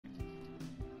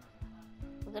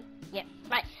Yeah,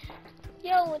 right.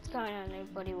 Yo, what's going on,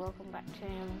 everybody? Welcome back to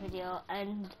another video.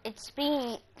 And it's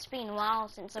been a while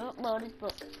since I've uploaded,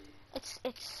 but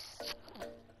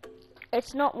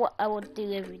it's not what I would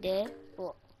do every day.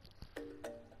 But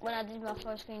when I did my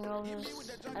first Green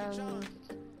Roses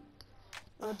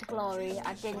Road to Glory,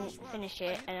 I didn't finish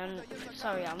it, and I'm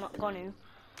sorry, I'm not gonna.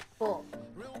 But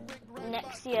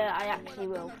next year, I actually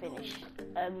will finish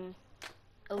a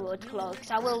Road to Glory,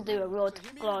 because I will do a Road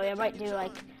to Glory. I might do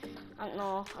like, I don't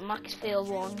know, a Maxfield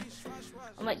one.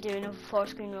 I might do another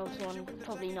Forest Green Roads one.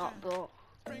 Probably not, but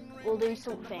we'll do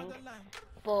something.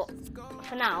 But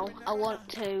for now, I want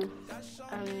to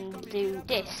do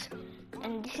this,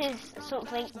 and this is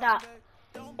something that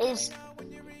is,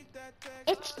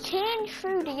 it's changed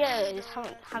through the years,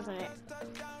 hasn't it?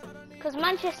 Because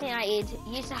Manchester United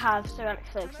used to have Sir Alex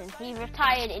Ferguson. He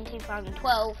retired in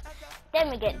 2012. Then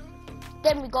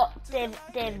we got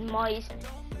David Moyes.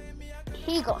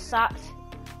 He got sacked.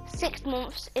 6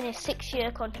 months in a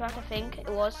 6-year contract, I think it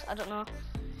was. I don't know.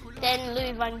 Then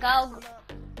Louis van Gaal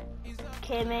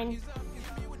came in,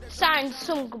 signed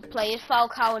some good players,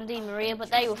 Falcao and Di Maria, but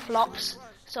they were flops,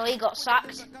 so he got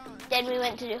sacked. Then we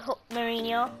went to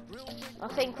Mourinho. I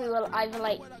think we were either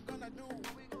like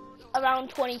around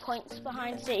 20 points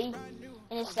behind City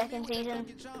in his second season,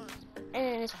 and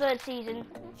in his third season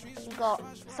he got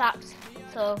sacked.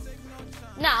 So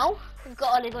now we've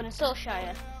got Ole Gunnar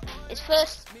Solskjaer. His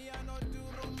first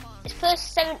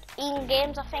 17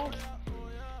 games, I think.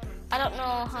 I don't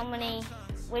know how many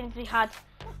wins we had,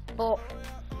 but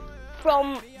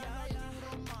from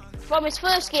his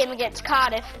first game against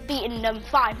Cardiff, beating them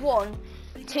 5-1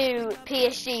 to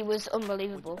PSG was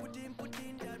unbelievable.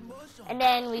 And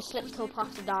then we slipped up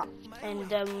after that and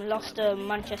lost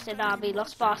Manchester Derby,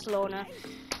 lost Barcelona.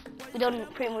 We done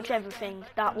pretty much everything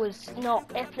that was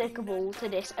not applicable to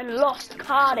this, and lost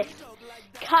Cardiff.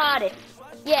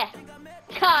 Yeah,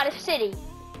 Cardiff City.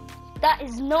 That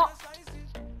is not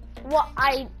what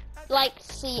I like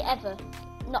to see ever.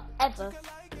 Not ever.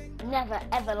 Never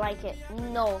ever like it.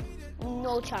 No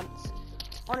chance.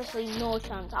 Honestly, no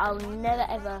chance. I'll never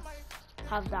ever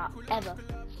have that, ever.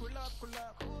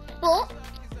 But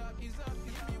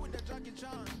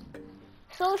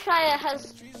Solskjaer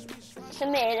has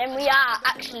submitted, and we are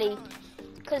actually,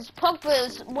 because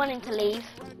Pogba's wanting to leave.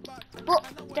 But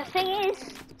the thing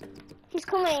is, he's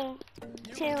coming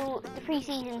to the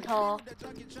pre-season tour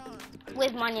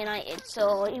with Man United,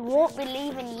 so he won't be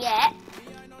leaving yet.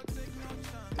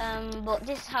 But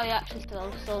this is how you actually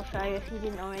spell Solskjaer, if you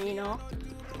didn't already know.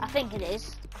 I think it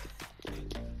is.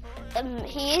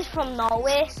 He is from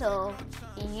Norway, so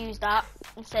you use that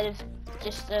instead of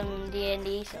just the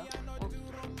A&D. So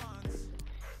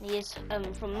he is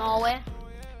from Norway.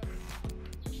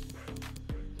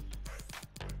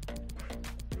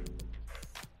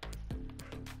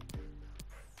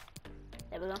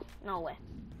 There we go, Norway.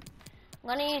 I'm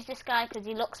gonna use this guy because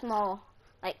he looks more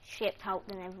like shaped out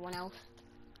than everyone else.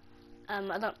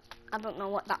 I don't know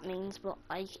what that means, but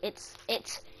like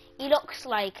he looks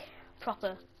like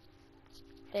proper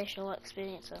facial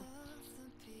experience. So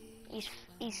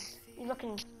he's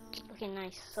looking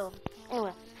nice. So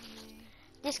anyway,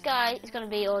 this guy is gonna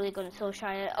be Ole Gunnar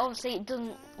Solskjaer. Obviously, it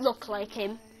doesn't look like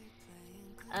him.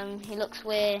 He looks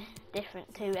way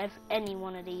different to any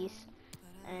one of these.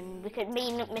 And we could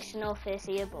miss no face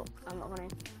here, but I'm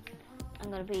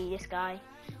gonna be this guy.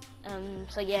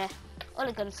 So yeah,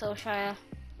 Ole Gunnar Solskjaer.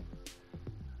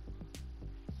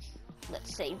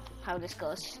 Let's see how this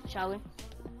goes, shall we?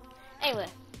 Anyway,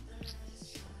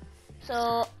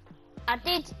 so I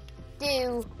did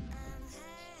do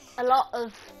a lot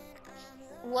of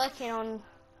working on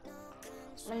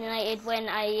Man United when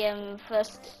I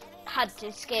first had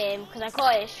this game, because I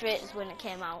caught it straight as when it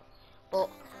came out, but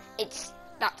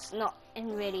that's not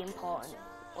really important.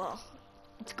 Well,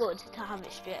 it's good to have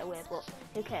it straight away, but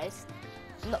who cares?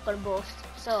 I'm not gonna boast.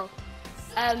 So,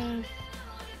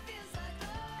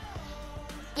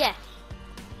 yeah.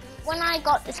 When I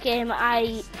got this game,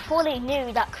 I fully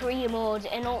knew that career mode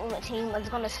and Ultimate Team was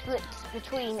gonna split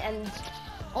between, and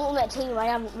Ultimate Team I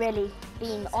haven't really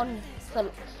been on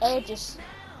for ages.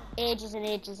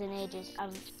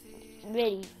 I've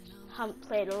really haven't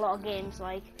played a lot of games,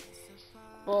 like,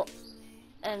 but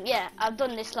yeah, I've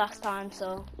done this last time,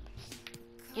 so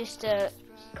just a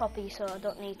copy, so I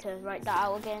don't need to write that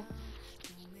out again.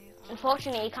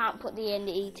 Unfortunately, you can't put the A and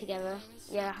the E together.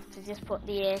 You have to just put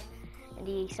the A and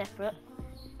the E separate,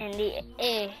 and the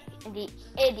A and the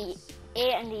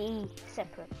E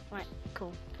separate. Right,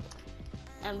 cool.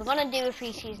 And we're gonna do a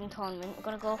pre-season tournament. We're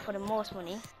gonna go for the most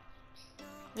money.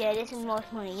 Yeah, this is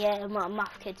most money. Yeah, I'm not a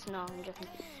math kid, so no, I'm joking.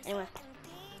 Anyway,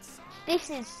 this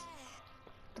is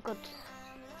good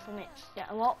for me.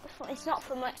 Yeah, what? It's not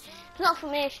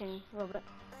formation, Robert.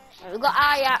 Right, we've got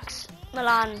Ajax,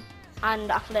 Milan,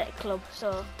 and Athletic Club.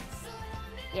 So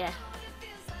yeah,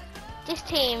 this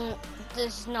team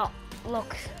does not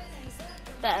look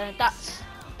better. That's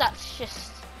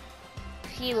just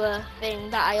fewer thing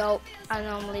that I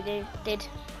normally did.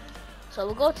 So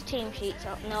we'll go to team sheets.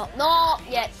 No,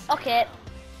 yeah, okay.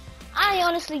 I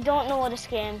honestly don't know this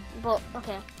game, but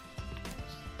okay.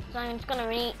 So I'm just gonna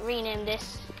rename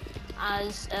this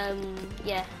as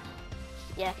yeah,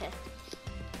 okay.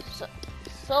 So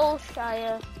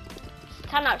Solskjaer,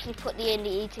 can actually put the N and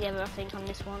the E together, I think, on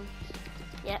this one.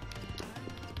 Yep.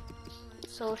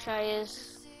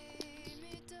 Solskjaer's.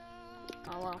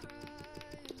 Oh wow.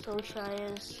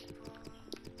 Solskjaer's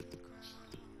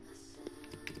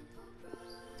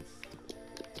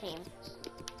team.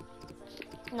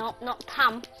 No, not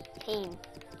Cam. Team.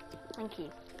 Thank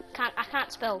you. I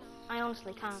can't spell. I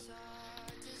honestly can't.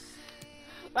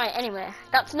 Right. Anyway,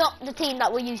 that's not the team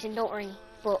that we're using. Don't worry.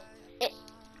 But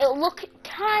it'll look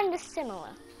kind of similar.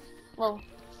 Well,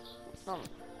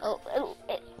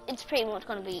 it's pretty much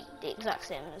going to be the exact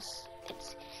same as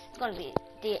it's going to be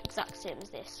the exact same as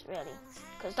this, really,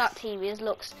 because that team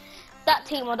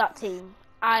that team.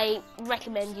 I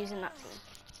recommend using that team.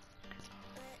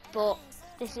 But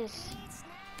this is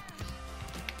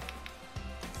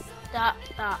that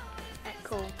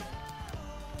cool.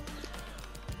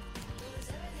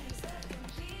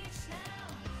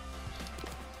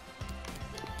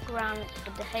 Grant,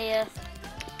 De Gea,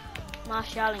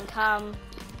 Martial and Cam,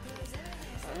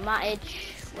 Matic,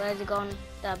 where's he gone?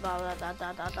 There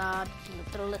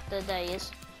he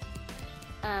is.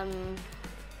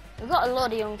 We've got a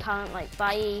lot of young talent like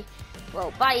Bailly.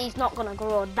 Well, Bailly's not going to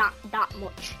grow that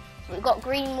much. We've got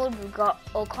Greenwood, we've got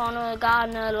O'Connor,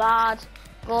 Gardner, Ladd,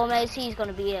 Gomez, he's going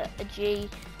to be a G.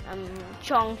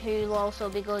 Chong, who will also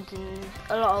be good, and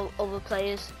a lot of other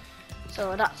players.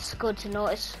 So that's good to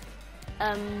notice.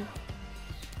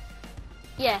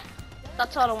 Yeah,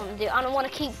 that's all I want to do. And I want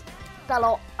to keep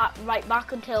Bello at right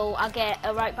back until I get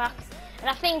a right back. And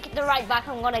I think the right back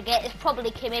I'm going to get is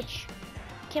probably Kimmich.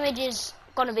 Kimmich is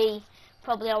going to be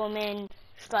probably our main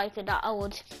striker that I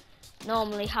would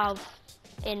normally have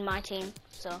in my team.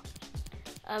 So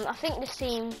I think this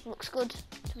team looks good,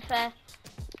 to be fair.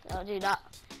 I'll do that.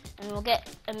 And we'll get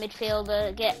a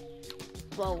midfielder,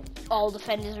 well, all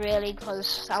defenders really,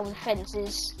 because our defence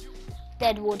is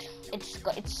deadwood. It's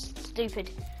stupid.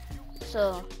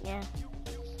 So yeah,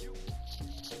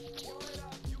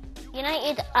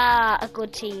 United are a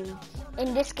good team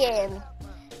in this game.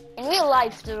 In real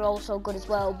life, they're also good as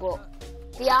well, but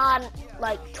they aren't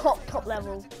like top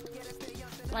level.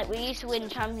 Like, we used to win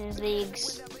Champions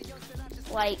Leagues.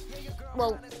 Like,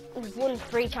 well, we've won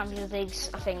 3 Champions Leagues,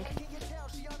 I think.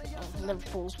 Oh,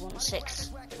 Liverpool's won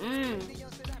 6.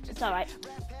 It's alright.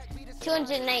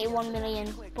 281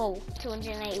 million, well,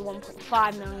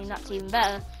 281.5 million, that's even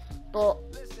better. But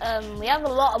we have a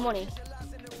lot of money.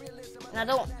 And I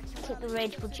don't keep the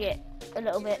rage budget a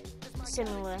little bit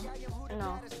similar.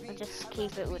 No, I just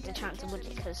keep it with the transfer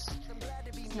budget because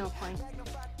there's no point.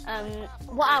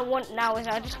 What I want now is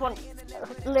I just want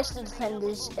a list of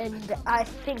defenders, and I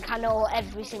think I know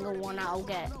every single one I'll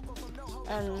get.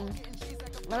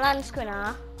 Milan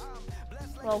Skriniar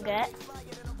will get.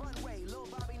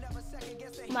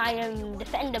 My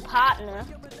defender partner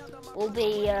will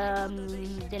be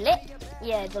De Ligt.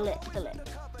 Yeah, De Ligt.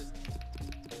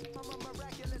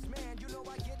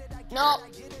 No.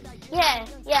 Yeah,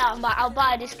 I'll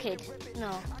buy this kid.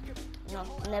 No,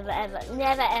 never ever.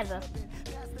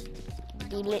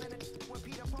 De Ligt.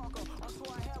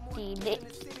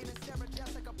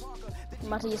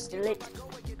 Matthias De Ligt.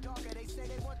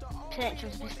 Potential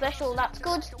to be special, that's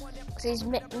good, because he's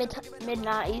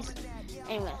mid-90s.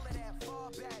 Anyway,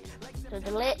 so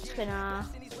De Ligt, Skriniar,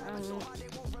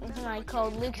 there's a guy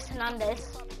called Lucas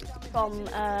Hernandez from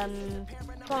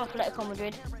Atletico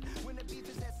Madrid.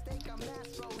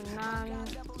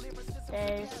 And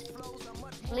there's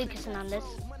Lucas Hernandez.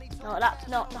 No, that's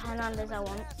not the Hernandez I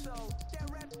want.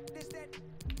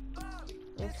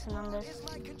 Lucas Hernandez.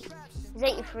 He's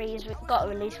 83, he's got a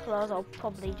release clause. I'll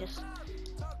probably just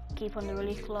keep on the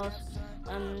release clause.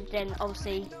 Then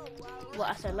obviously what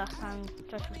I said last time,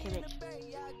 Joshua Kimmich.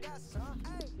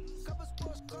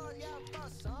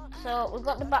 So we've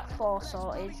got the back 4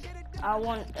 sorted. I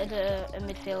want a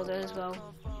midfielder as well,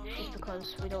 just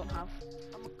because we don't have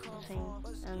a thing.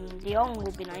 De Jong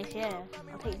would be nice, yeah.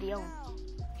 I'll take De Jong.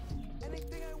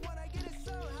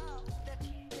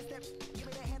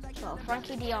 So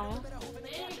Frankie De Jong.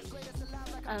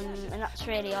 and that's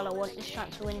really all I want this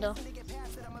transfer window.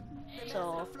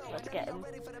 So let's get him.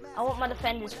 I want my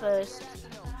defenders first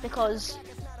because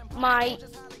my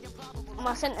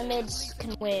centre mids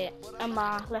can wait, and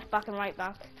my left back and right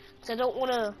back. So I don't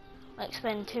want to like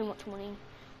spend too much money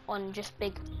on just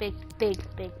big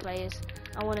players.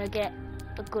 I want to get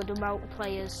a good amount of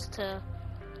players to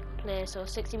play. So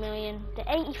 60 million to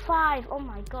 85. Oh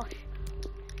my gosh.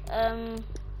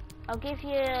 I'll give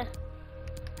you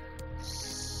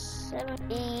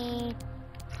 77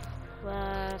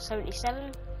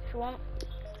 if you want.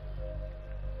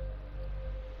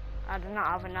 I do not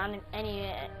have any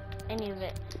of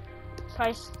it.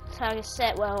 Price tag is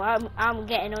set. Well, I'm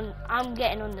getting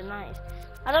under 90.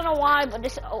 I don't know why, but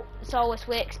this always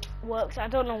works. I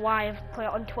don't know why I've put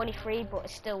it on 23, but it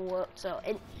still worked. So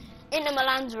Inter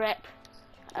Milan's rep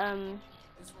has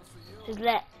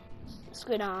let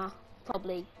Skriniar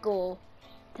probably go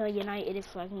to United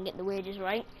if I can get the wages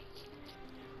right.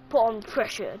 Put on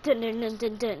pressure. Dun dun dun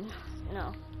dun dun.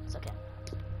 No, it's okay.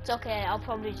 It's okay. I'll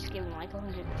probably just give him like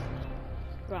 100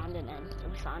 grand and then I'll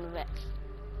be fine with it.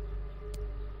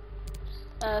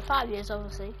 5 years,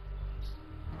 obviously.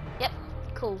 Yep,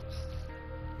 cool.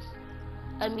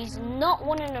 He's not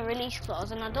wanting a release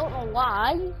clause, and I don't know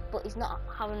why, but he's not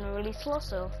having a release clause,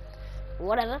 so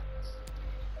whatever.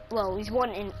 Well, he's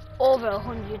wanting over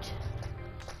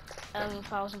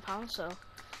 £100,000, so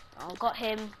I've got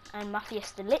him and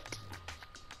Matthias de Ligt.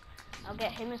 I'll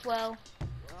get him as well,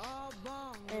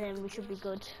 and then we should be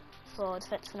good for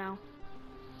defense for now.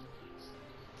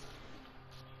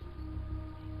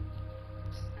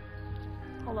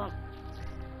 Hold on.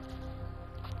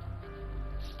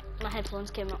 My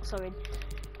headphones came out, sorry.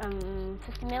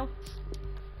 50 mil.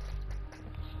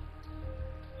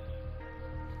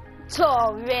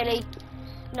 Oh, really?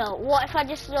 No, what if I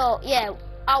just thought, yeah,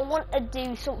 I want to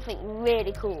do something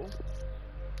really cool.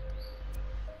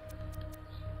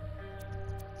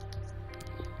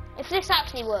 If this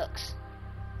actually works.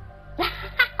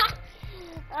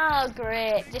 Oh,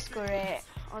 great, just great,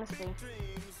 honestly.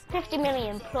 50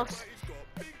 million plus.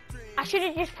 I should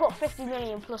have just put 50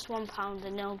 million plus £1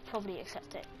 and they'll probably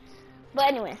accept it.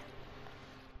 But anyway.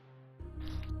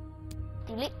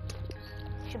 Delete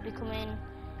should be coming.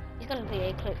 He's going to play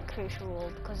a crucial role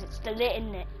because it's the lit,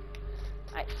 isn't it?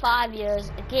 Like 5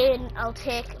 years. Again, I'll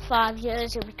take 5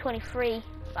 years. He'll be 23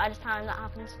 by the time that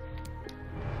happens.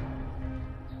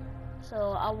 So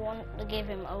I want to give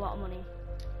him a lot of money,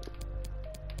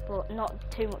 but not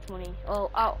too much money.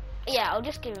 Oh, yeah, I'll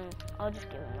just give him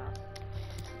that.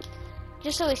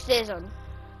 Just so he stays on.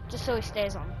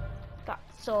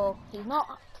 So he's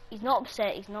not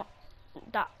upset. He's not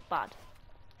that bad.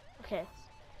 Okay.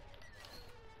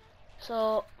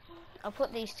 So I'll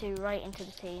put these two right into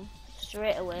the team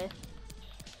straight away.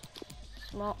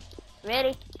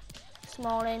 Ready?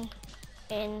 Smalling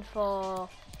in for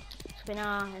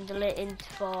Skriniar and de Ligt in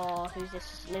for who's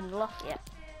this? Lindelof. Yeah.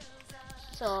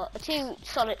 So two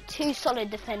solid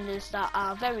defenders that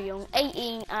are very young,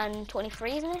 18 and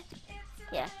 23, isn't it?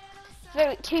 Yeah.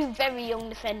 Two very young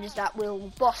defenders that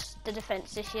will boss the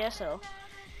defence this year. So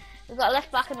we've got a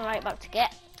left back and a right back to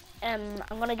get. I'm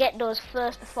gonna get those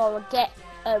first before I get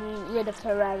rid of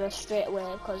Herrera straight away,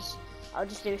 because I'll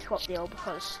just do a swap deal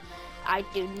because I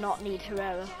do not need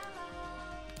Herrera.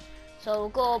 So we'll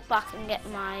go back and get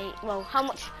my, well, how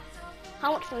much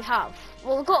do we have?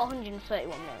 Well, we've got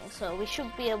 131 million, so we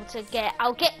should be able to get,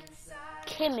 I'll get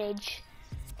Kimmich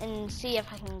and see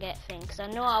if I can get things, because I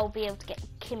know I'll be able to get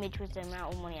Kimmich with the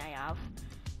amount of money I have,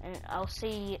 and I'll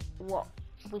see what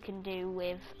we can do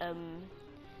with the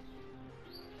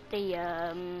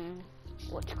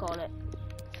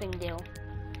thing deal.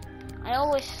 I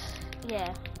always,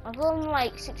 yeah, I've gone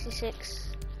like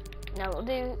 66. Now we'll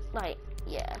do like,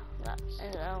 yeah, that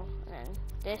and then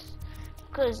this,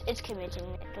 because it's Kimmich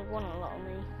and they want a lot of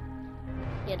me.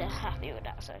 Yeah, they're happy with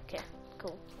that, so okay,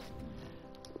 cool.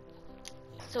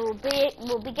 So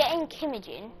we'll be getting Kimmich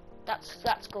in.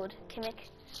 That's good. Kimmich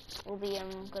will be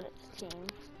good at the team.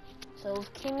 So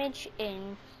with Kimmich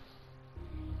in,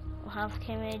 we'll have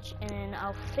Kimmich, and then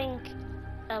I'll think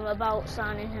about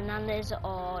signing Hernandez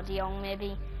or De Jong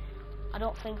maybe. I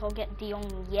don't think I'll get De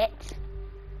Jong yet.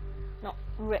 Not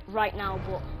right now,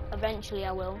 but eventually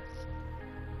I will.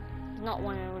 He's not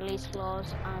wanting a release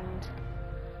clause, and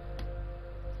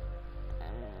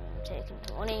taking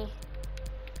 20.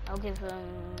 I'll give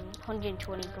them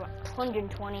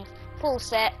 120 full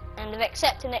set, and they've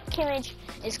accepted it. Kimmich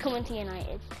is coming to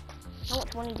United. How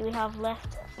much money do we have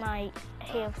left? My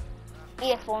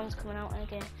earphones coming out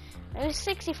again. It was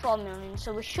 64 million,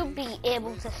 so we should be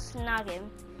able to snag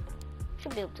him.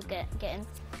 Should be able to get him.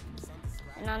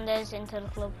 Hernandez into the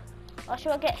club. Or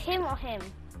should I get him or him?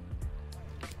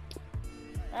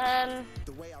 I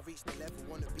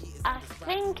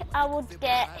think I would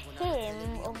get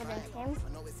him over than him,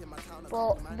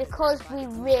 but because we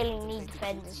really need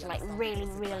defenders, like really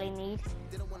need,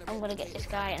 I'm gonna get this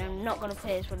guy, and I'm not gonna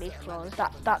pay his release clause.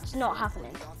 That's not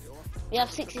happening. We have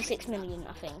 66 million,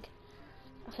 I think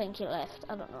he left.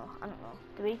 I don't know.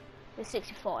 Do we? There's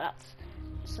 64.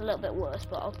 It's a little bit worse,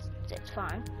 but it's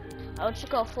fine. I'll just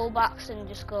go fullbacks and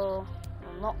just go.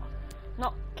 Well,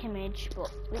 not Kimmich,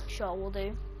 but Luke Shaw will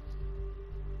do.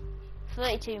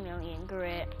 32 million,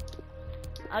 great.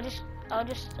 I'll just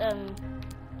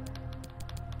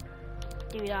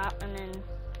do that and then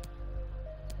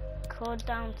code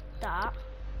down to that.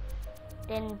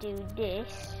 Then do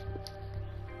this.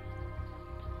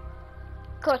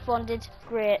 Corresponded,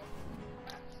 great.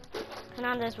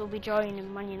 Hernandez will be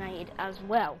joining Man United as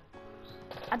well.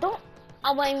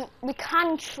 I mean, we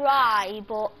can try,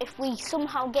 but if we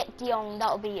somehow get De Jong,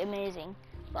 that would be amazing.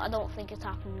 But I don't think it's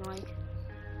happening, like.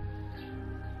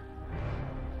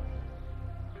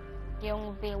 De Jong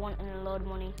will be wanting a load of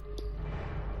money.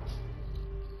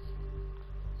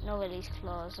 No release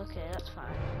clause, okay, that's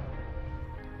fine.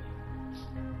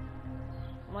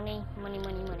 Money.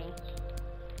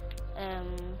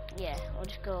 Yeah, I'll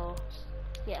just go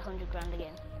get 100 grand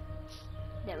again.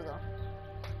 There we go.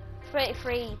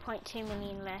 33.2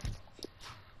 million left.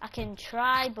 I can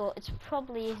try, but it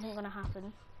probably isn't going to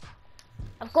happen.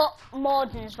 I've got more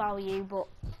than his value, but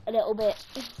a little bit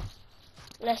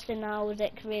less than I would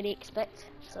really expect.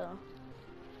 So,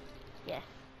 yeah.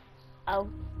 I'll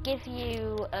give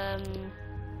you, I'll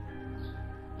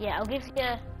give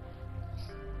you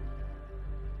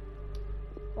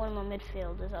one of my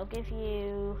midfielders. I'll give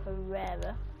you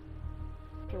Herrera,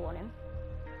 if you want him.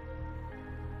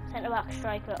 Centre back,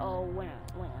 striker, or winger.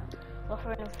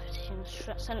 Offer in position.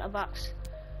 Centre backs.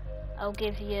 I'll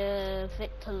give you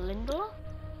Victor Lindelof.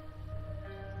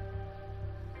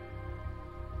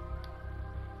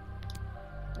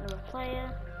 Another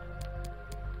player.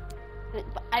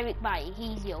 Eric Bailly.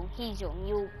 He's young.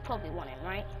 You'll probably want him,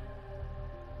 right?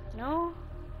 No.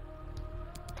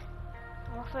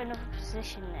 I'll offer another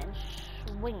position then.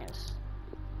 Wingers.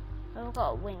 I've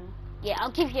got a wing. Yeah,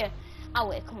 I'll give you. Oh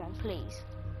wait, come on, please.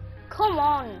 Come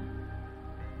on,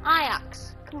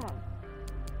 Ajax. Come on.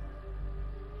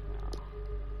 No.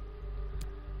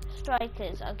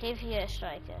 Strikers. I'll give you a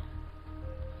striker.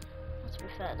 To be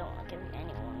fair, I don't want to give you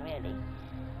anyone really.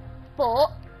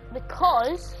 But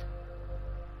because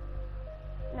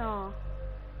no,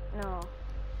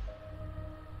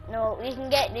 we can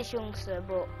get this youngster,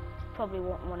 but probably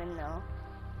won't want him now.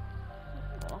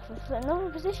 For another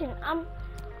position,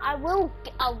 I will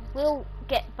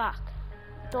get back.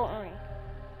 Don't worry.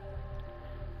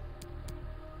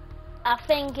 I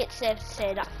think it's safe to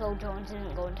say that Phil Jones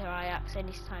isn't going to Ajax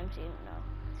anytime soon. No.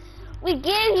 We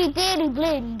gave you Daley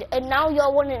Blind, and now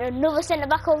you're wanting another centre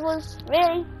back of us.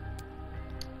 Really?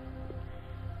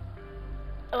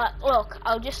 Like, look,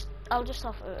 I'll just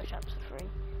offer a transfer free.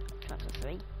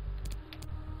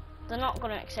 They're not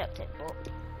going to accept it, but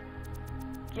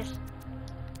just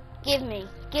give me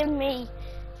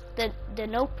the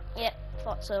nope. Yep,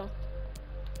 thought so.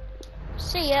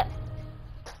 See ya.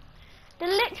 They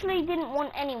literally didn't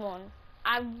want anyone.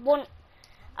 I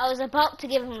was about to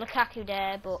give them Lukaku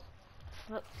there, but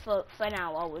for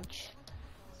now I would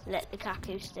let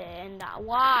Lukaku stay. And that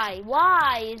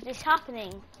why is this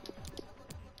happening?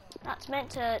 That's meant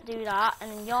to do that,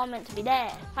 and you're meant to be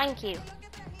there. Thank you.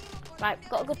 Right,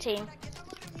 got a good team.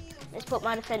 Let's put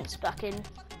my defence back in.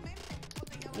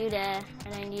 You there,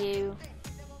 and then you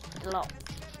a lot.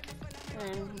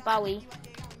 And Bahoui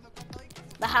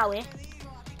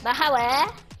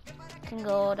can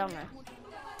go down there.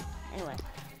 Anyway,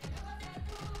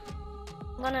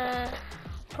 I'm gonna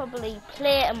probably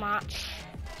play a match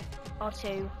or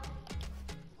two,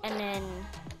 and then,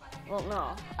 well,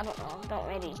 no, I don't know. I don't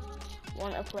really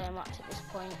want to play a match at this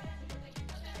point,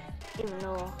 even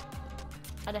though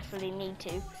I definitely need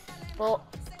to. But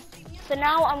for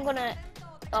now, I'm gonna.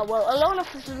 Oh well, Alona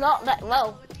is not that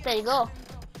low. There you go.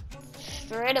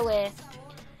 Straight away.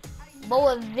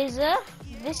 Boa Vista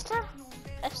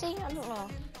FC. I don't know.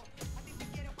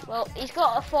 Well, he's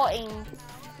got a £14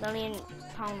 million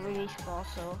release for,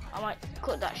 so I might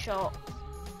cut that short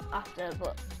after.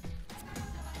 But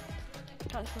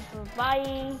transfer for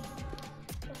Bayern.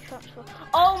 Transfer.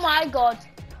 Oh my God!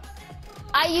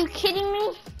 Are you kidding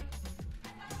me?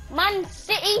 Man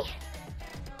City,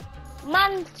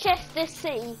 Manchester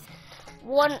City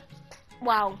won.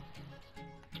 Wow.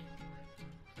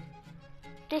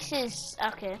 This is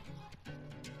okay.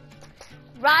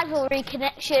 rivalry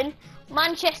connection.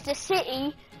 Manchester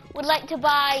City would like to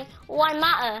buy Juan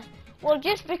Mata. Well,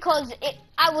 just because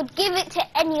I would give it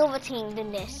to any other team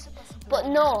than this. But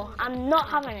no, I'm not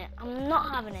having it. I'm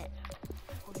not having it.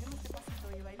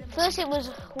 First it was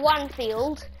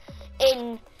Wanfield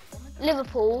in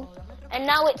Liverpool, and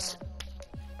now it's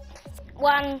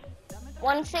one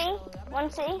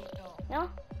city? No?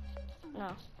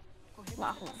 No.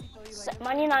 Not happening.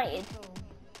 Man United.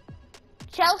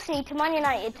 Chelsea to Man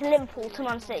United to Liverpool to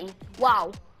Man City.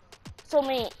 Wow. So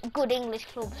many good English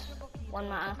clubs. One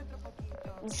matter.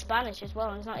 It's Spanish as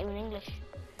well, it's not even English.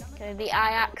 Can it be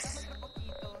Ajax?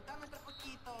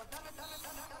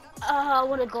 Oh, I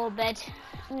want to go to bed.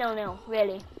 No,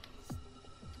 really.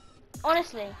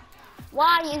 Honestly,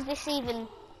 why is this even...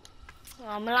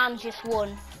 Oh, Milan's just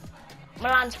won.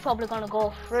 Milan's probably going to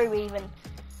go through even.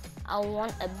 I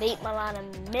want to beat Milan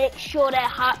and make sure their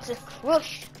hearts are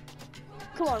crushed.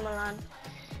 Come on, Milan.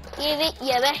 Give it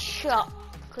your best shot,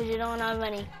 because you don't have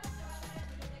any.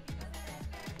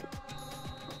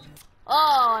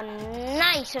 Oh,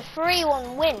 nice. A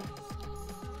 3-1 win.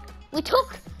 We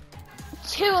took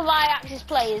 2 of Ajax's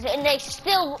players and they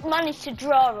still managed to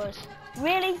draw us.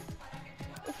 Really?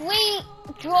 If we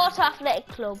draw to Athletic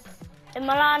Club and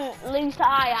Milan lose to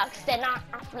Ajax, then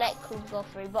Athletic Club go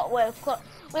through. But we're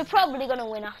probably going to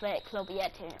win Athletic Club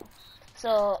yet, 2-0.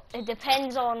 So it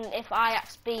depends on if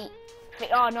Ajax beat...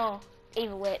 Oh no,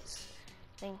 either way it's...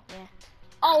 yeah.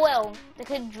 Oh well, they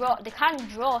can draw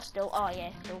still. Oh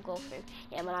yeah, they'll go through.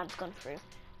 Yeah, Milan's gone through.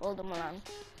 Well done, Milan.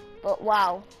 But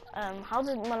wow, how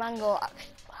did Milan go?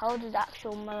 How did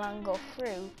actual Milan go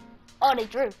through? Oh, they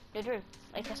drew. They drew.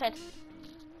 Like I said,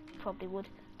 probably would.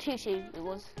 2-2. It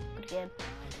was a good game.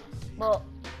 But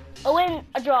a win,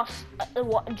 a dross.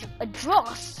 What? A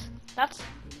dross?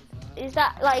 Is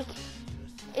that like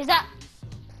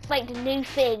the new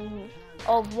thing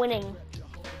of winning?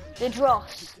 The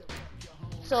dross.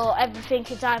 So everything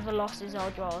is either losses or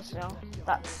draws, so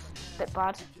that's a bit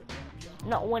bad.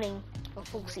 Not winning for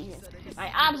full season.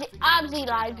 Right, RB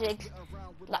Leipzig.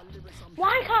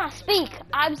 Why can't I speak?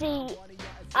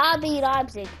 RB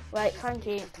Leipzig. Right, thank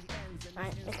you.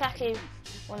 Right, Lukaku,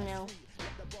 1-0.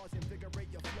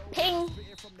 Ping.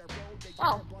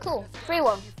 Oh, cool.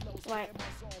 3-1. Right.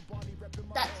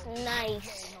 That's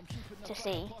nice to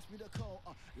see.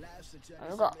 And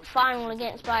we've got final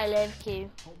against Bayern Leverkusen.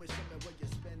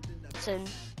 Soon,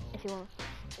 if you want.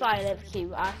 It's Bayern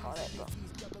Leverkusen, I call it, but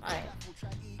alright.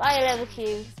 Bayern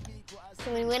Leverkusen.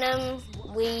 Can we win them?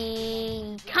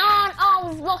 We can't! Oh,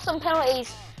 we've lost some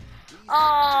penalties.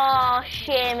 Oh,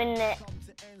 shame, isn't it?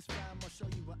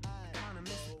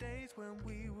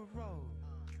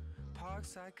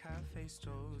 Parkside cafe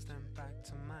strolls, then back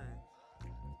to mine.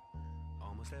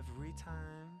 Almost every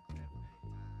time.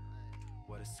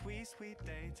 What a sweet, sweet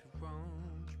day to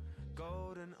roam.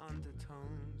 Golden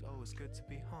undertones. Oh, it's good to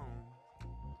be home.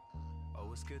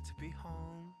 Oh, it's good to be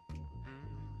home.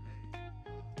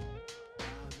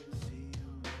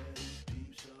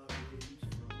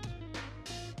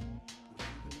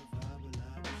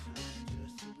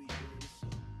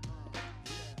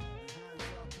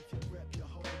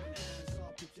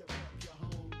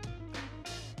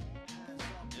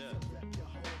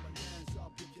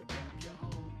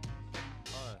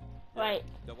 Right,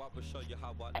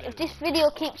 if this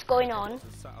video keeps going on,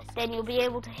 then you'll be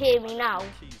able to hear me now,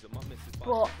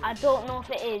 but I don't know if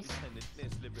it is.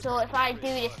 So if I do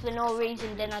this for no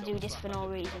reason, then I do this for no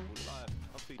reason.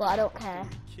 But I don't care,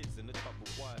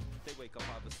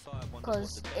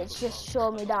 because it's just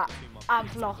showing me that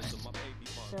I've lost.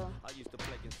 So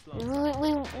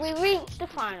we reached the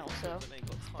final, so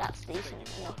that's decent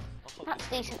enough. That's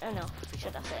decent enough,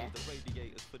 should I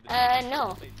say?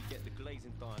 No.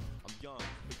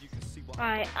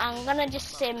 Right, I'm gonna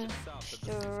just sim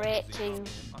straight to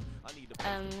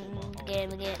a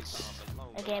game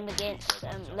against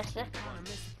Leicester.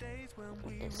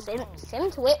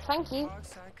 Sim to it, thank you.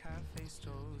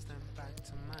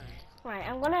 Right,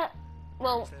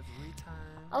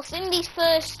 I'll sim these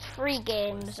first 3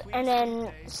 games and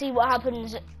then see what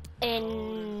happens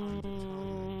in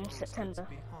September.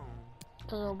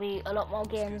 Because there'll be a lot more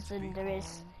games than there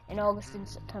is in August and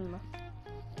September.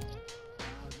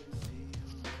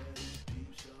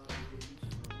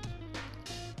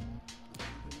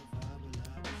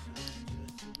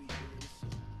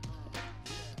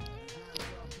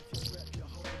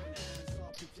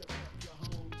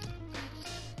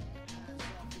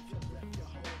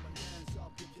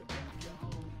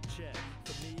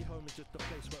 Just the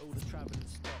place where all the travelling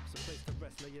stops. A place to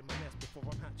rest, lay in my nest before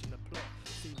I'm hatching a plot.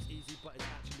 Seems easy, but it's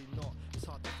actually not. It's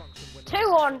hard to function when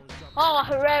 2-1. Oh,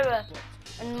 Herrera.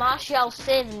 And Martial's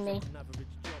saving me.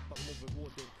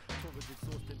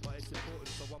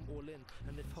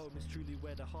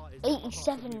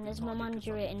 87 is my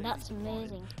manager rating, that's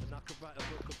amazing.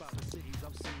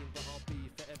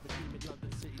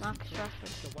 Marcus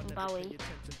Rashford and Bowie.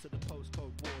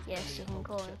 Yes, you can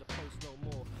call him.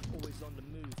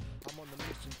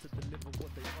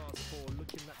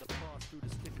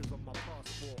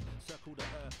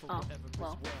 Oh,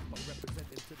 well.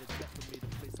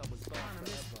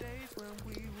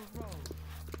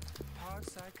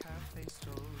 Parkside cafe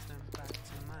strolls them back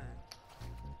to mine.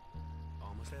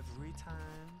 Almost every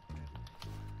time.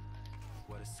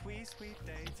 What a sweet, sweet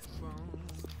day to roam.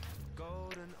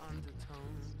 Golden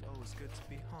undertones. Oh, it's good to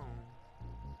be home.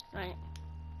 Right.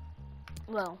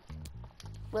 Well,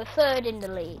 we're third in the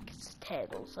league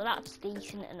table, so that's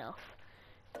decent enough.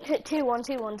 2-1,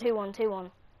 2-1, 2-1,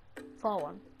 2-1,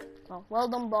 4-1. Well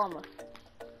done, Bournemouth.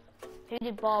 Who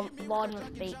did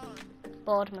Bournemouth beat?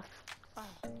 Bournemouth.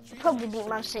 Probably beat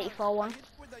Man City 4-1.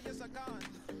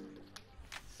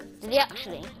 Did he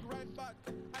actually?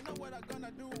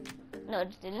 No,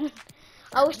 it didn't.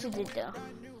 I wish they did though.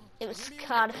 It was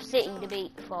Cardiff City to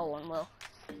beat 4-1. Well,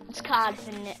 it's Cardiff,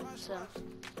 isn't it? So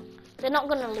they're not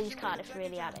going to lose Cardiff,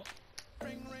 really, are they?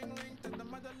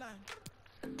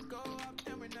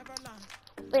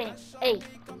 Wait, hey.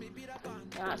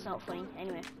 No, that's not funny.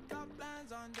 Anyway.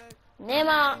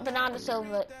 Neymar, Bernardo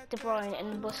Silva, De Bruyne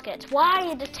and Busquets. Why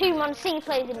are the two Man City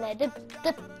players in there?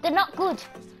 They're not good.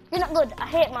 They're not good. I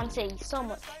hate Man City so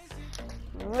much.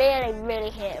 Really,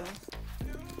 really hate them.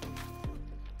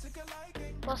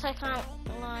 Plus I can't...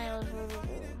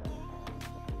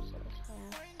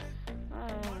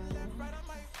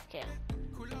 Okay.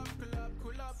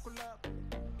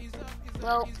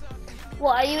 Well,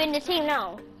 what, are you in the team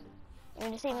now? You're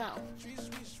in the team now?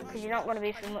 Because you're not going to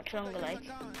be for much longer, like.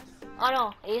 Oh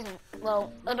no, he isn't.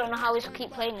 Well, I don't know how he'll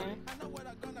keep playing then.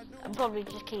 I'll probably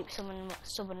just keep subbing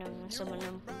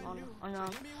them on and on.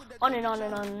 On and on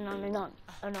and on and on and on.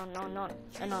 And on and on and on.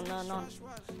 And on and on.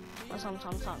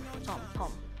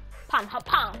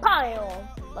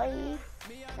 Bye.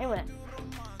 Anyway.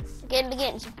 Getting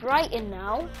against Brighton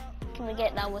now. Can we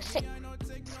get that? We're 6.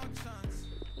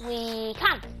 We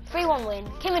can. 3-1 win.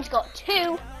 Kimmich got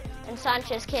 2. And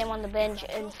Sanchez came on the bench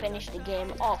and finished the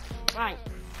game off. Right.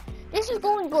 This is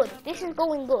going good. This is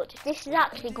going good. This is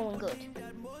actually going good.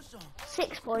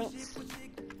 6 points.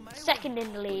 Second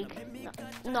in the league.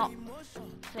 Not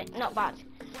bad.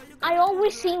 I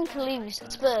always seem to lose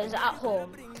Spurs at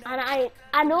home. And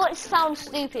I know it sounds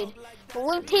stupid. But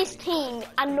with this team,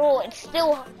 I know it's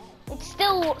still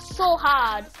so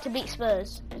hard to beat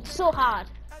Spurs. It's so hard.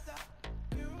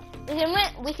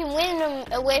 We can win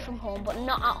them away from home, but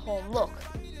not at home. Look.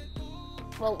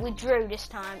 Well, we drew this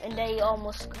time, and they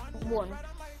almost won.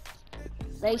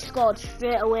 They scored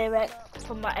straight away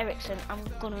from that Ericsson. I'm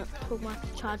gonna put my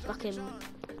charge back in,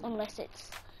 unless it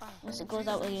goes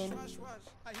out again.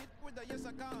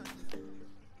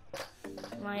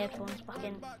 My headphones back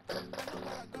in.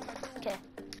 Okay,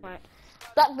 right.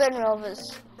 Blackburn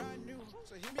Rovers.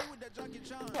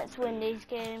 Let's win this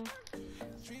game.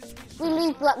 If we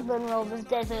lose Blackburn Rovers,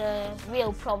 there's a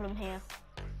real problem here.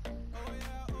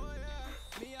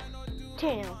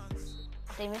 2-0.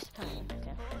 They missed a penalty.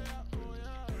 Okay.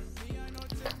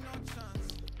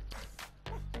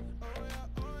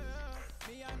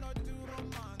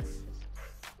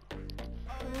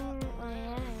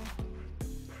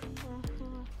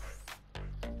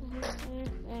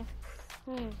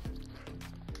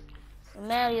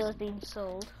 Mario's been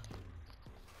sold.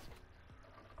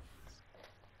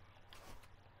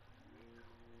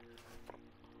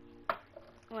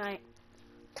 Right.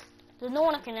 There's no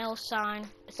one I can else sign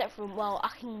except for, well, I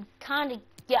can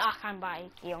buy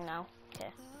De Jong now. Okay.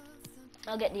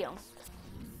 I'll get De Jong.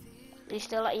 He's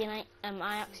still at United,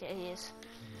 Ajax, yeah, he is.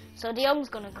 So De Jong's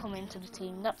gonna come into the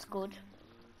team, that's good.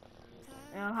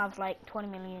 And I'll have like 20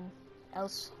 million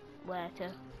elsewhere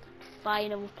to buy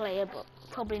another player, but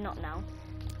probably not now.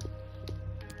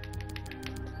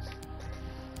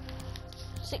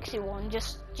 61,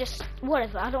 just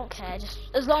whatever, I don't care, just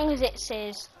as long as it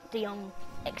says De Jong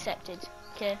accepted,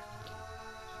 okay?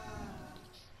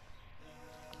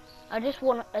 I just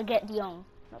want to get De Jong,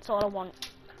 that's all I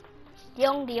want. De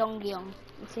Jong, De Jong, De Jong.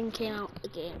 I'm thinking out the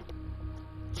game.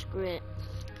 It's great.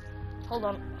 Hold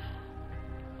on.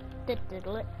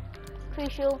 Diddle it.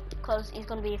 Crucial, because he's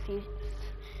going to be a few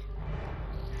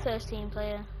first team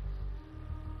player.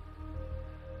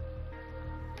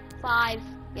 5,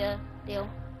 yeah, deal.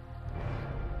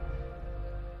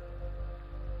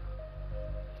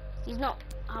 He's not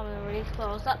having a release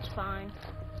clause, that's fine.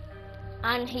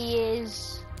 And he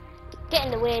is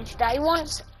getting the wage that he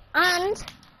wants, and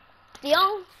De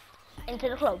Jong into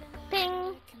the club.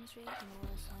 Ping!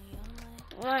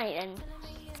 Right then.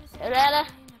 Herrera,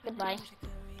 goodbye.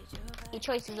 Your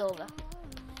choice is over.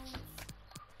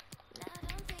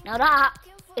 Now that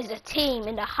is a team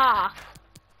and a half.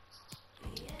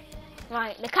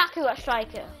 Right, Lukaku at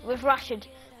striker, with Rashford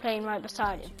playing right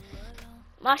beside him.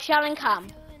 Martial and Cam.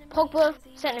 Pogba,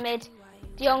 centre mid.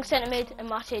 De Jong, centre mid, and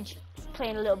Matic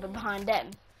playing a little bit behind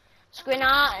them.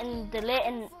 Skriniar and De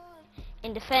Ligt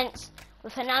in defence,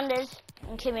 with Hernandez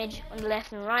and Kimmich on the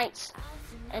left and right.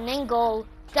 And in goal,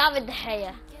 David De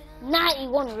Gea.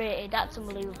 91 rated, that's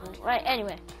unbelievable. Right,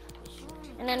 anyway.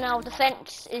 And then our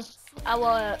bench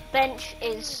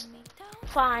is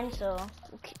fine, so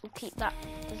we'll keep that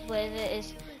as way as it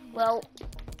is. Well,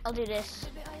 I'll do this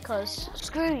because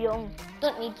screw Young,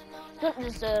 don't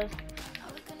deserve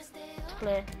to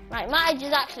play. Right, Matic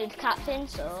is actually the captain,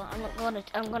 so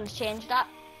I'm gonna change that.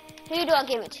 Who do I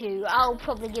give it to? I'll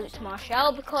probably give it to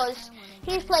Martial because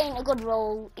he's playing a good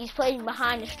role. He's playing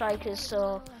behind the strikers,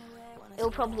 so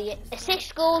he'll probably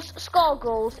assist goals, score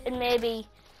goals, and maybe,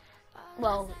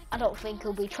 well, I don't think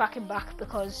he'll be tracking back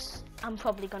because I'm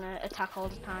probably going to attack all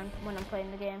the time when I'm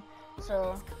playing the game.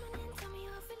 So,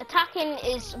 attacking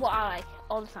is what I like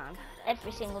all the time,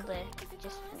 every single day,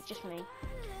 just me.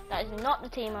 That is not the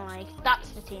team I like,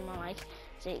 that's the team I like.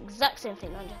 It's the exact same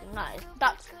thing,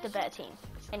 that's the better team.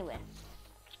 Anyway.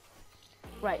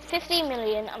 Right, 15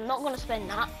 million, I'm not going to spend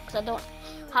that because I don't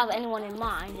have anyone in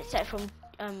mind except from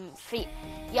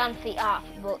Jan Fiat,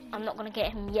 but I'm not going to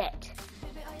get him yet.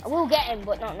 I will get him,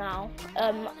 but not now.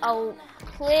 I'll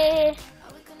play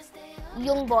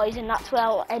young boys, and that's where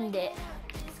I'll end it.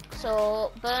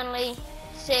 So Burnley,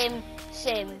 same,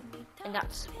 and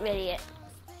that's really it.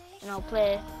 And I'll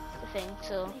play the thing.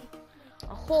 So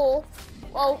a whole,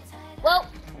 well,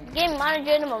 game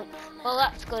manager in a month. Well,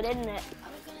 that's good, isn't it?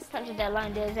 Transfer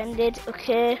deadline day has ended.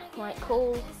 Okay, right,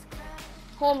 cool.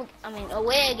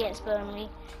 Away against Burnley,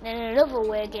 and then another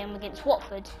away game against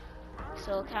Watford.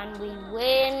 So can we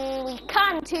win? We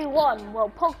can, 2-1. Well,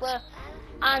 Pogba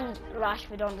and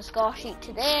Rashford on the score sheet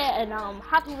today, and I'm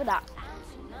happy with that.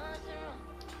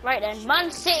 Right then, Man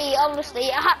City, obviously,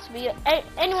 it had to be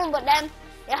anyone but them.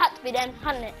 It had to be them,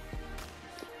 hadn't it?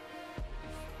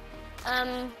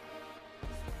 I'm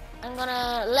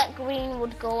gonna let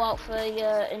Greenwood go out for a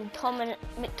year, and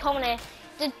McTominay.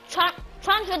 The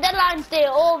transfer deadline's day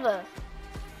over.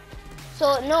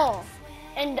 So no.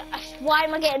 And why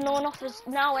am I getting no offers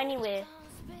now anyway?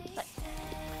 Like,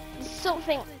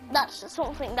 that's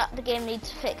something that the game needs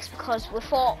to fix, because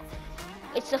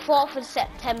it's the 4th of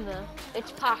September.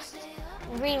 It's past.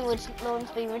 Greenwood's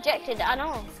loan's been rejected. I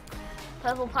know.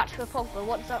 Purple patch for Pogba.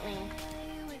 What does that mean?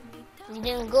 Is he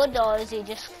doing good, or is he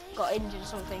just got injured or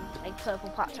something? Like purple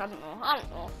patch. I don't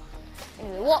know.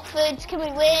 Anyway, Watford. Can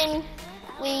we win?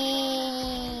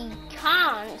 We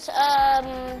can't.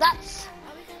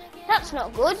 That's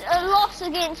not good. A loss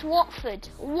against Watford.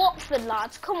 Watford,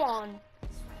 lads, come on.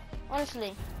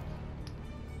 Honestly.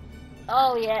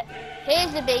 Oh yeah.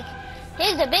 Here's the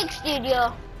big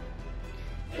studio.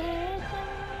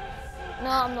 No,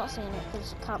 I'm not saying it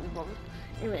because I can't be bothered.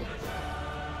 Anyway.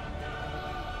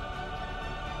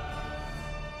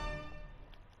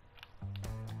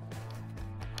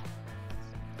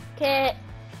 Okay,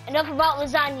 enough about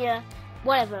lasagna.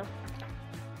 Whatever.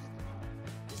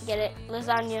 Get it?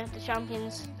 Lasagna, the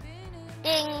champions.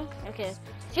 Ding! Okay.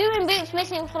 Shooting boots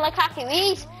missing for Lukaku.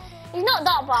 He's not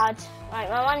that bad. Right,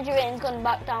 my manager rating's gone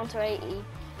back down to 80.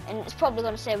 And it's probably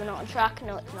going to say we're not on track.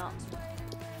 No, it's not.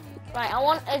 Right, I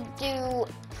want to do...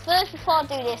 First, before I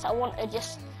do this,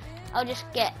 I'll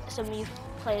just get some youth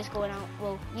players going out.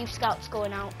 Well, youth scouts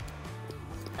going out.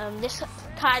 This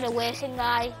kind of racing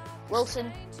guy,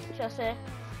 Wilson, should I say.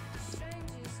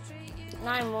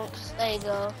 9 months, there you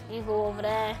go. You go over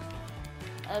there.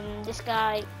 This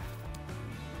guy,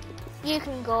 you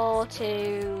can go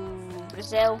to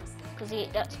Brazil, because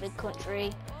that's a big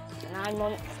country. 9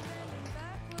 months.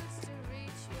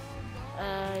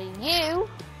 You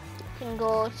can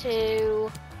go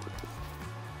to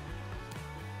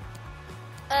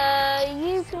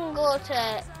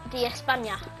the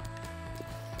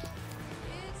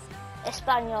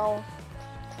Espanyol,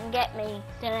 and get me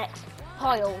the next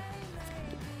Hoyle,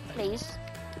 please.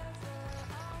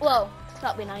 Well,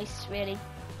 that'd be nice, really.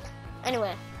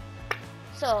 Anyway,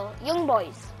 so young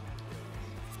boys,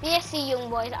 BSC young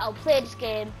boys. I'll play this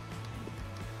game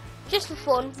just for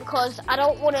fun, because I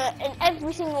don't want to. In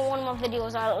every single one of my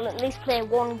videos, I'll at least play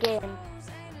one game.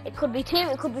 It could be 2,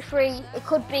 it could be 3, it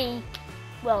could be.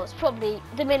 Well, it's probably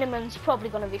the minimum's probably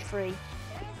going to be 3.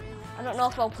 I don't know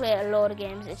if I'll play a load of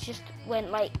games. It's just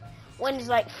when there's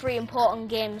like 3 important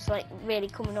games like really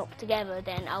coming up together,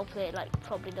 then I'll play like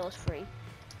probably those 3.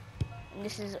 And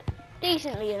this is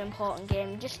decently an important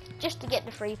game, just to get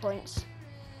the 3 points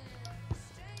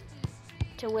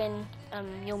to win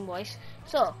Young Boys.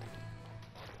 So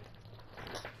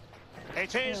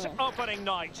it is opening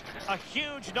night, a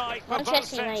huge night for both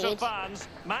sets of fans.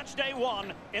 Match day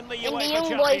 1 in the UEFA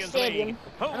Champions League.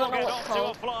 Who will get off to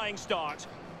a flying start?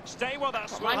 Stay with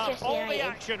us, we'll have all the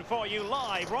action for you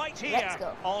live right here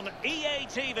on EA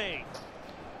TV.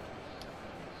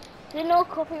 There are no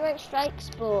copyright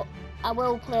strikes, but I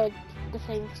will play the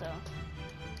thing, so.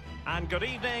 And good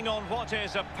evening on what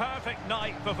is a perfect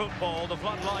night for football. The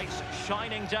floodlights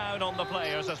shining down on the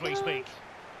players as we speak.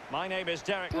 My name is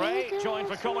Derek Ray, joined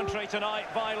for commentary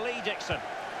tonight by Lee Dixon.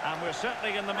 And we're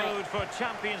certainly in the mood for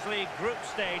Champions League group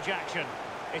stage action.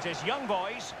 It is Young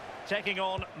Boys taking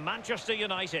on Manchester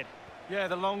United. Yeah,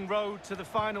 the long road to the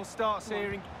final starts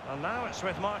here. And now it's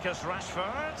with Marcus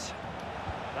Rashford.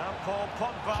 Now Paul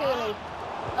Pogba. Surely.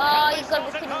 Oh, you've got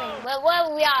to be kidding me. Well,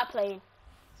 where we are playing?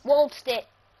 Walled Stadium.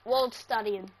 Wall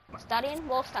Stadium.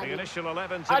 The initial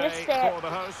 11 today for the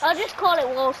hosts. I'll just call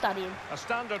it Wall Stadium. A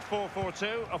standard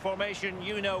 4-4-2, a formation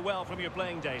you know well from your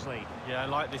playing days, Lee. Yeah, I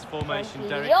like this formation,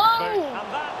 Derek.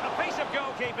 And that, a piece of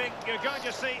goalkeeping you're going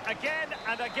to see again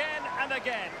and again and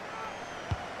again.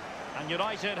 And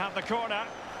United have the corner.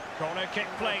 Corner kick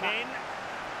played in.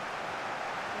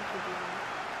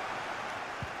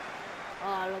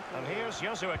 Oh, and here's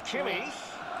Joshua Kimmich.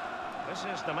 This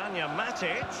is Nemanja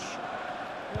Matic.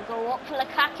 Go up for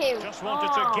Lukaku. Just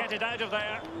wanted to get it out of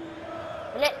there.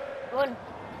 Run.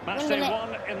 Match day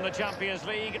 1 in the Champions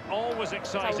League, always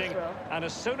exciting. And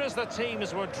as soon as the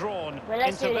teams were drawn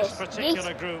into this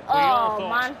particular group, we all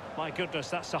thought, my goodness,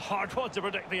 that's a hard one to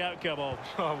predict the outcome of.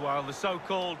 Oh, well, the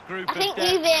so-called group of death,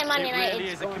 it really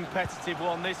is a competitive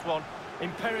one, this one.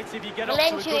 Imperative you get off to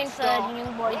a good start.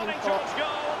 Young Boys in goal.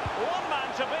 One man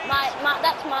to beat.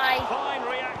 That's my fine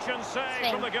reaction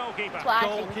save from the goalkeeper.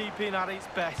 Goalkeeping at its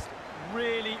best.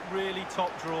 Really, really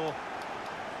top draw.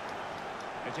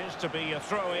 It is to be a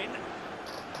throw-in.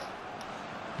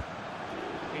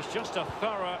 He's just a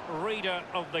thorough reader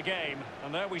of the game,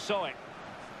 and there we saw it.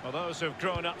 Well, those who've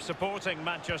grown up supporting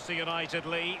Manchester United,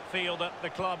 Lee, feel that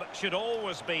the club should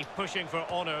always be pushing for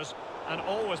honours and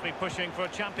always be pushing for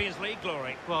Champions League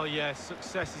glory. Well, yeah,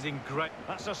 success is in great.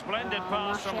 That's a splendid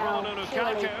pass from Romelu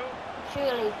Lukaku.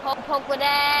 Surely, Pogba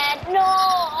there. No,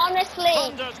 honestly.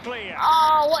 Thunder's clear.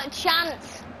 Oh, what a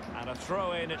chance. And a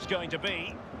throw-in it's going to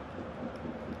be.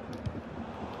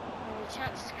 The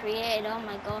chance is created, oh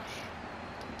my gosh.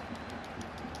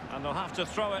 And they'll have to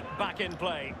throw it back in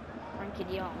play.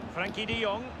 Frankie de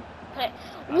Jong.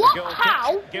 What?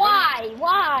 How? Why?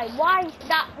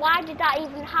 Why did that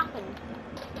even happen?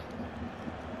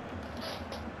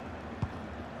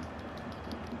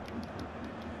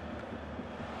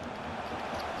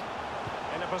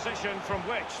 In a position from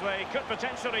which they could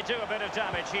potentially do a bit of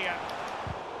damage here.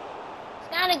 It's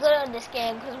kind of good on this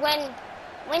game because when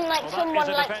like someone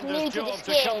like new to this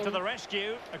game, come to the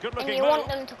rescue. A good-looking and you want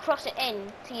them to cross it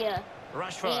in to you,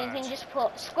 Rashford. you can just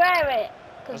put square it.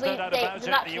 There's no doubt about it,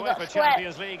 the UEFA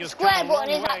Champions League has come a long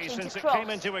way since it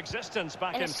came into existence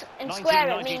back in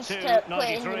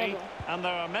 1992-93. And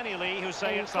there are many, Lee, who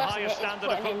say it's the highest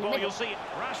standard of football. You'll see it.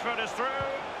 Rashford is through.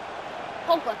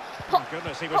 Pogba. Oh,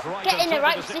 goodness, he was right on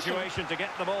top of the situation to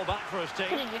get the ball back for his team.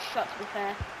 Could have just shot, to be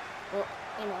fair. But,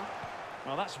 you know.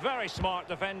 Well, that's very smart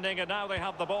defending, and now they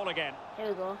have the ball again. Here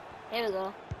we go. Here we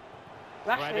go.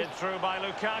 Rashford. Threaded through by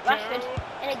Lukaku. Rashford.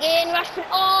 And again, Rashford.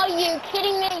 Oh, are you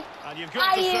kidding me? And you've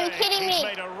got to say, he's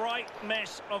made a right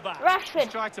mess of that. Rashford. He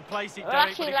tried to place it,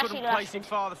 Derek, but he couldn't place it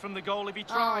farther from the goal if he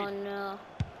tried. Oh, no.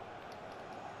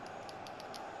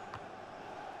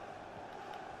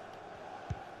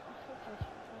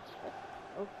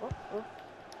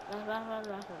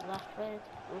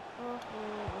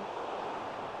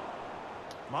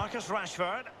 Marcus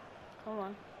Rashford. Come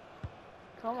on.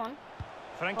 Come on.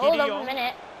 Frankie Hold de on Jong. a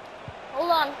minute.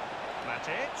 Hold on.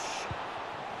 Matic.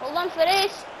 Hold on for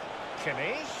this.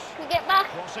 Kimmich. Can we get back?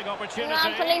 Crossing opportunity.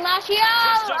 Anthony Martial.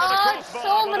 Oh, it's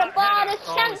over the bar. There's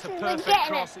chances we're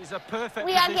getting it. It's a perfect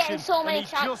we are getting so many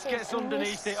chances. He just gets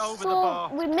underneath it over the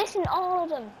bar. We're missing all of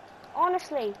them.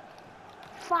 Honestly.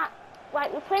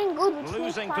 Right, we're playing good. We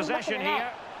losing possession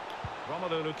here.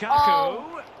 Romelu Lukaku.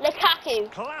 Oh,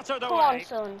 Lukaku. Clattered away. Come on,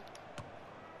 son.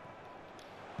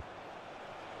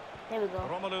 Here we go.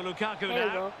 Romelu Lukaku Here now.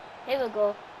 we go. Here we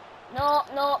go. No.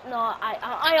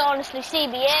 I honestly,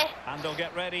 CBA. And they'll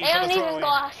get ready. They don't even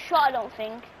got a shot, I don't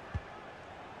think.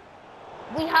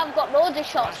 we have got loads of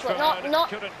shots, but not.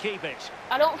 Couldn't keep it.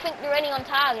 I don't think there are any on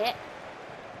target.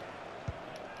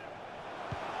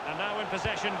 And now in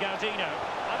possession, Gaudino.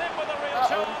 And in with a real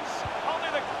chance.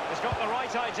 He's got the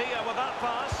right idea with that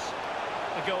pass.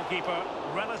 The goalkeeper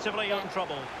relatively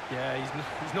untroubled. Yeah, he's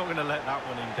not going to let that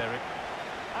one in, Derek.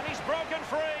 And he's broken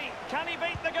free. Can he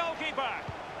beat the goalkeeper?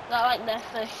 That like their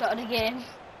first shot of the game.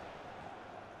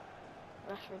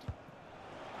 Rashford.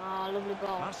 Oh, lovely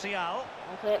ball. Martial. I'll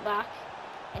play it back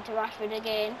into Rashford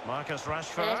again. Marcus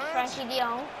Rashford. There's Frankie de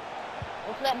Jong.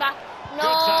 We'll play it back. No,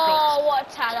 tackle.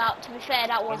 what a tag out. To be fair,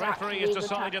 that was The referee actually has a good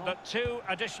decided tackle. that 2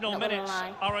 additional Not gonna minutes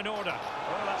lie. are in order.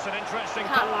 Well, that's an interesting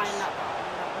Can't lie pass. in that ball.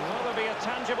 Will there be a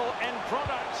tangible end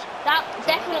product? That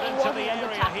definitely into wasn't the a good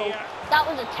area tackle. here. That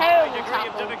was a High terrible degree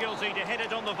of tackle. difficulty to hit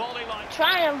it on the volley line.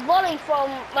 Trying to volley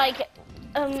from like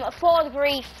a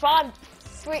 4-3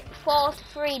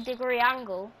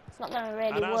 angle. It's not going to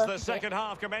really And as work. the is second it?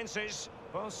 half commences,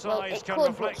 both Well, sides it can could,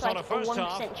 reflect but on a it's like first a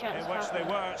half 1% chance in which of they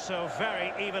happening. were so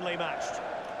very evenly matched.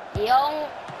 De Jong,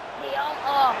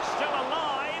 oh, It's still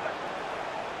alive.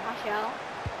 Martial.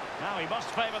 Now he must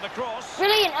favour the cross.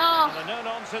 Brilliant, And oh. a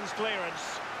no-nonsense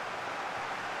clearance.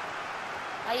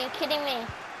 Are you kidding me?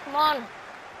 Come on.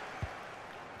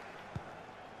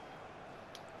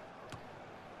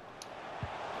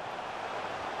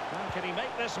 Now, can he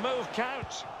make this move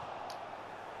count?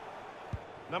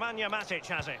 Nemanja Matic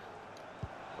has it.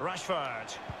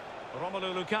 Rashford.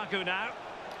 Romelu Lukaku now.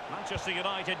 Manchester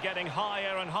United getting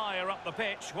higher and higher up the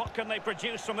pitch. What can they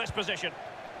produce from this position?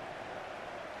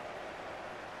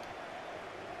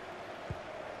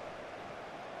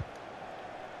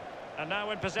 And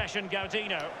now in possession,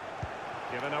 Gaudino.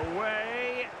 Given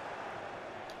away.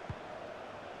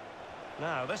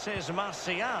 Now, this is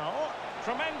Martial.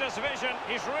 Tremendous vision.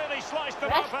 He's really sliced them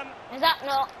Ref? open. Is that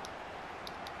not?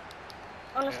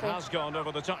 It Honestly. has gone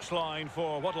over the touchline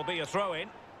for what will be a throw-in.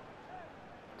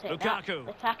 Take Lukaku.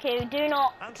 that. Lukaku, do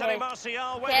not. Anthony Okay.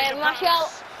 Martial waiting Okay, to Martial.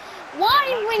 pass. Why have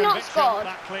That we not conviction, scored?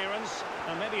 that clearance,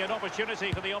 and maybe an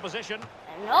opportunity for the opposition.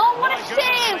 No, what a My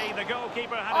goodness save! me, the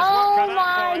goalkeeper had his Oh work cut out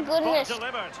my for him, but goodness.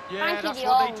 delivered. Yeah, Frankie that's de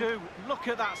what Jong. they do. Look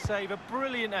at that save, a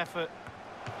brilliant effort.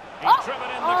 He's driven in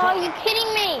the Oh, corner. are you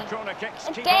kidding me? Corner kicks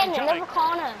keep Again, on coming. another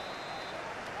corner.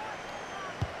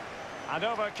 And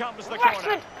over comes the Rashford.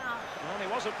 corner. Oh, Well,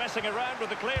 he wasn't messing around with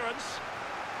the clearance.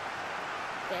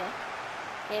 okay.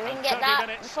 Okay, we can And get 30 that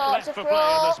minutes before left it's a for play in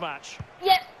throw. this match.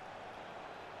 Yep.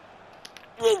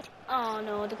 Oh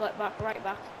no, they got it back, right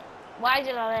back. Why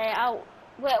did I lay it out?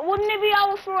 Wait, wouldn't it be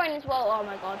our throwing as well? Oh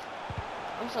my god.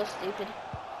 I'm so stupid.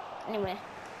 Anyway.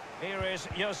 Here is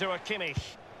Joshua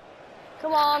Kimmich.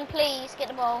 Come on, please, get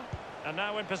the ball. And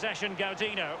now in possession,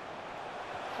 Gaudino.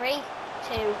 3, 2, 1.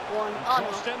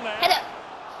 Crossed Oh in no. there. Head it.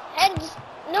 Heads.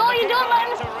 No, And the you don't keeper let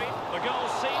had him. to read. The goal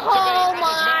seemed Oh to be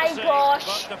my at his mercy, gosh.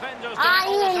 but defenders don't I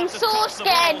always am have to so touch the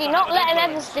scared. ball Do to not have let him an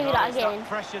ever influence. do No, that it's again. that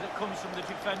pressure that comes from the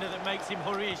defender that makes him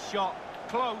hurry his shot.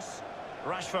 Close.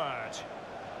 Rashford.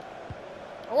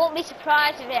 I won't be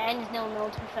surprised if it ends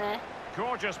 0-0 to be fair.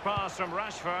 Gorgeous pass from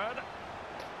Rashford.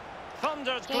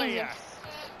 Thundered clear. Jesus.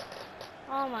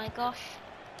 Oh my gosh.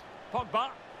 Pogba.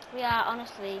 We are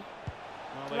honestly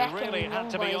Well, they wrecking really had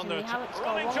to be boys on and their we haven't scored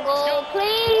running one towards goal. goal.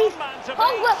 Please! One man to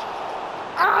Pogba! beat.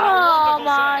 Oh wonderful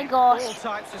my save. gosh. All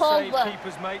types of Pogba. saves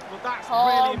keepers make, but that's Oh,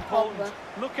 really important. Pogba.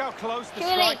 Look how close the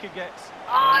Surely. striker gets.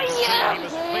 Oh You can see yeah! He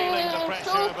was feeling the pressure,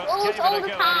 So but close gave it all a the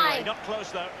go time. anyway. Not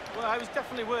close though. Well, it was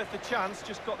definitely worth the chance,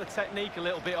 just got the technique a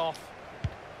little bit off.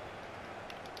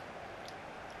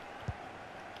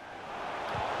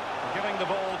 Giving the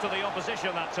ball to the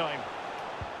opposition that time.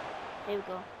 Here we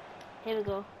go. Here we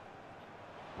go.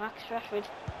 Max Rashford.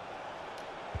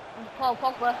 And Paul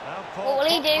Pogba. Now Paul What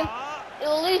will he do? Pogba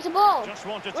He'll lose the ball. just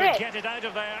wanted to Rip. get it out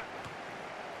of there.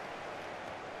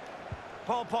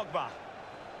 Paul Pogba.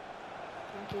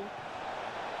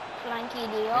 Frankie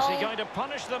de Is he Jong. going to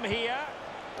punish them here?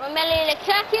 Romelu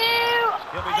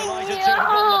Lukaku. He'll be delighted to have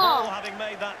won the ball, having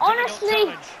made that Honestly. difficult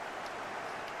challenge.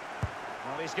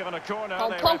 Well, he's given a corner, Paul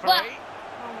the Pogba. referee.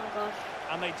 Oh my gosh.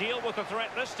 And they deal with the threat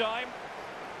this time.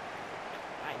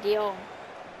 Right, de Jong.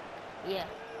 Yeah.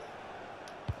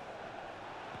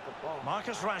 Good ball.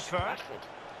 Marcus Rashford. Rashford.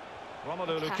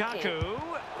 Romelu Lukaku.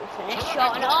 Finish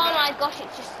shot and oh my gosh,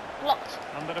 it's just blocked.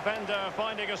 And the defender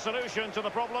finding a solution to the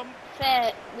problem.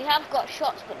 Fair, we have got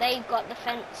shots, but they've got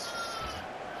defence.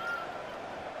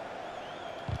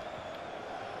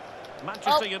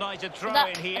 Manchester United throw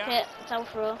in here. Okay, it's our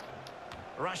throw.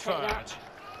 Rashford.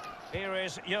 Here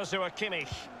is Joshua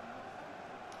Kimmich.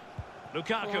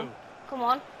 Lukaku. Come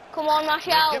on, come on,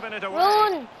 Martial. They've given it away.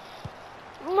 Run!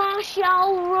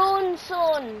 Martial, run,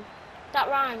 son. That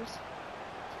rhymes.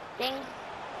 Ding.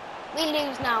 we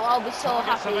lose now, I'll be so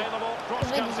happy.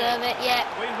 Because we deserve it, yeah.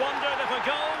 We wondered if a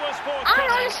goal was forthcoming.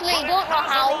 I honestly don't know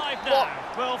how, but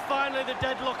well, finally the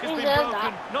deadlock has been deserve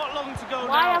broken. that. Not long to go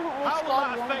Why now. haven't we How will scored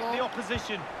that one affect goal? the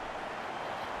opposition?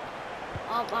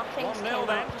 oh, my things 1-0 came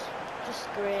then. out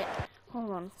just great.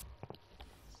 Hold on.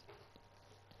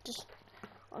 Just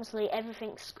honestly,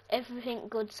 everything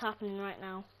good's happening right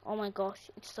now. Oh my gosh,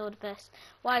 it's so the best.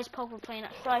 Why is Pogba playing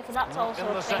at striker? That's also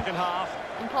in the a thing. second half,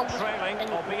 And Pogba's trailing,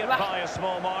 albeit by a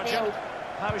small margin. failed.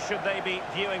 How should they be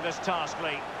viewing this task,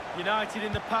 Lee? United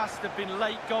in the past have been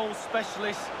late goal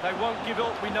specialists. They won't give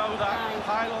up, we know that. Aye.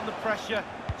 Pile on the pressure.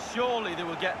 Surely they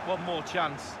will get one more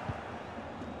chance.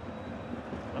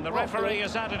 And the referee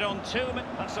has added on 2 minutes.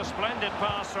 That's a splendid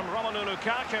pass from Romelu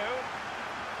Lukaku.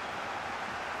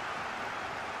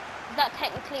 Is that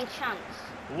technically a chance?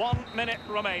 1 minute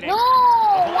remaining. No!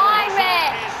 The Why, whistle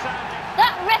ref? is sounded.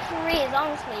 That referee is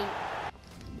honestly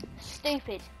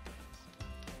stupid.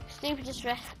 Stupidest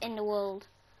ref in the world.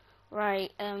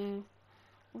 Right, I'm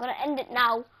gonna end it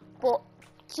now, but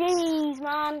jeez,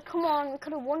 man, come on, we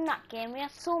could have won that game. We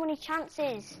had so many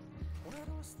chances.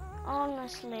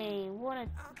 Honestly,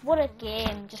 what a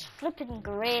game, just flipping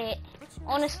great.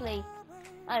 Honestly,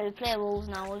 I will play Wolves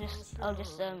now. I'll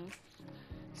just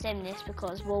send this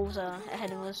because Wolves are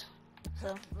ahead of us.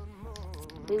 So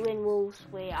we win Wolves,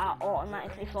 we are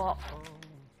automatically fourth,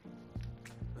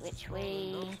 which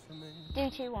we do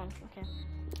 2-1. Okay,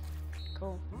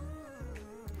 cool.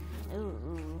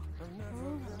 Ooh.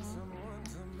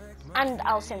 And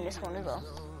I'll send this one as well.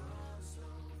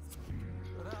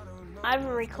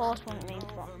 Ivory Coast won't mean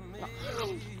what?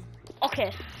 No.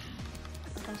 Okay.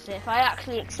 I can say if I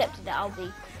actually accepted it, I'll be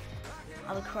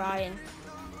crying.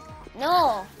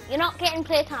 No, you're not getting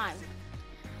playtime.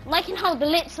 I'm liking how the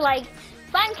Lit's like,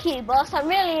 thank you, boss. I'm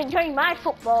really enjoying my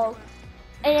football.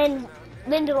 And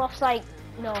then Lindelof's like,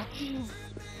 no.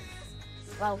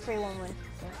 Well, 3-1 win.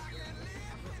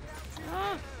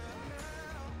 Yeah.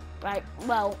 Right,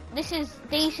 well, this is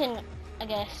decent, I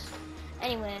guess.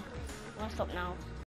 Anyway, I'm gonna stop now.